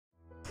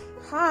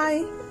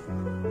Hi,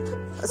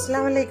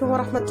 Assalamualaikum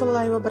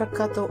warahmatullahi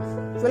wabarakatuh.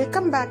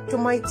 Welcome back to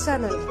my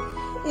channel.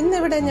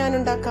 ഇന്നിവിടെ ഞാൻ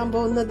ഉണ്ടാക്കാൻ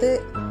പോകുന്നത്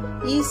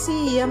ഈസി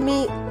യമ്മി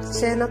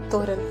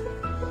ചേനത്തോരൻ.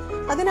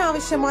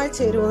 അതിനാവശ്യമായ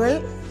ചേരുവകൾ: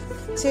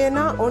 ചേന,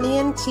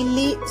 onion,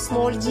 chilli,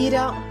 small jeera,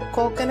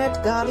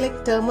 coconut,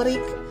 garlic,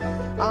 turmeric,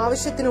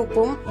 ആവശ്യത്തിന്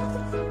ഉപ്പും.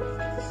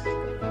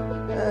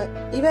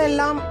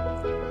 ഇവയെല്ലാം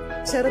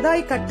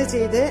ചെറുതായി കട്ട്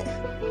ചെയ്ത്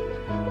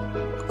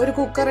ഒരു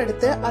കുക്കർ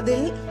എടുത്ത്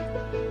അതിൽ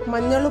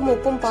മഞ്ഞളും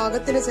ഉപ്പും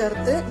പാകത്തിന്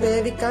ചേർത്ത്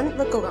വേവിക്കാൻ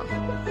വെക്കുക.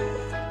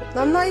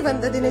 നന്നായി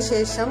വെന്തതിന്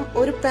ശേഷം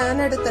ഒരു പാൻ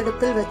എടുത്ത്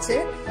അടുപ്പിൽ വെച്ച്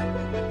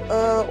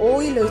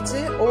ഓയിൽ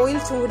ഒഴിച്ച് ഓയിൽ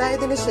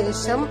ചൂടായതിനു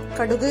ശേഷം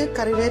കടുക്,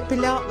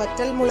 കറിവേപ്പില,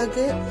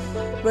 വറ്റൽമുളക്,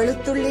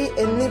 വെളുത്തുള്ളി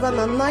എന്നിവ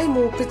നന്നായി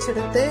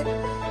മൂപ്പിച്ചെടുത്ത്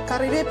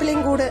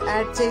കറിവേപ്പിലയും കൂടെ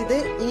ആഡ് ചെയ്ത്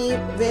ഈ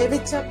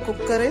വേവിച്ച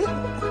കുക്കറിൽ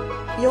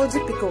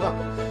യോജിപ്പിക്കുക.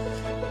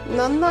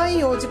 നന്നായി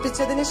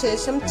യോജിപ്പിച്ചതിന്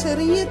ശേഷം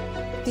ചെറിയ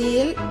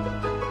തീയിൽ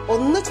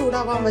ഒന്ന്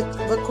ചൂടാവാൻ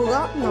വെക്കുക.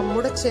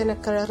 നമ്മുടെ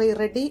ചേനക്കറി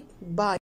റെഡി. ബൈ.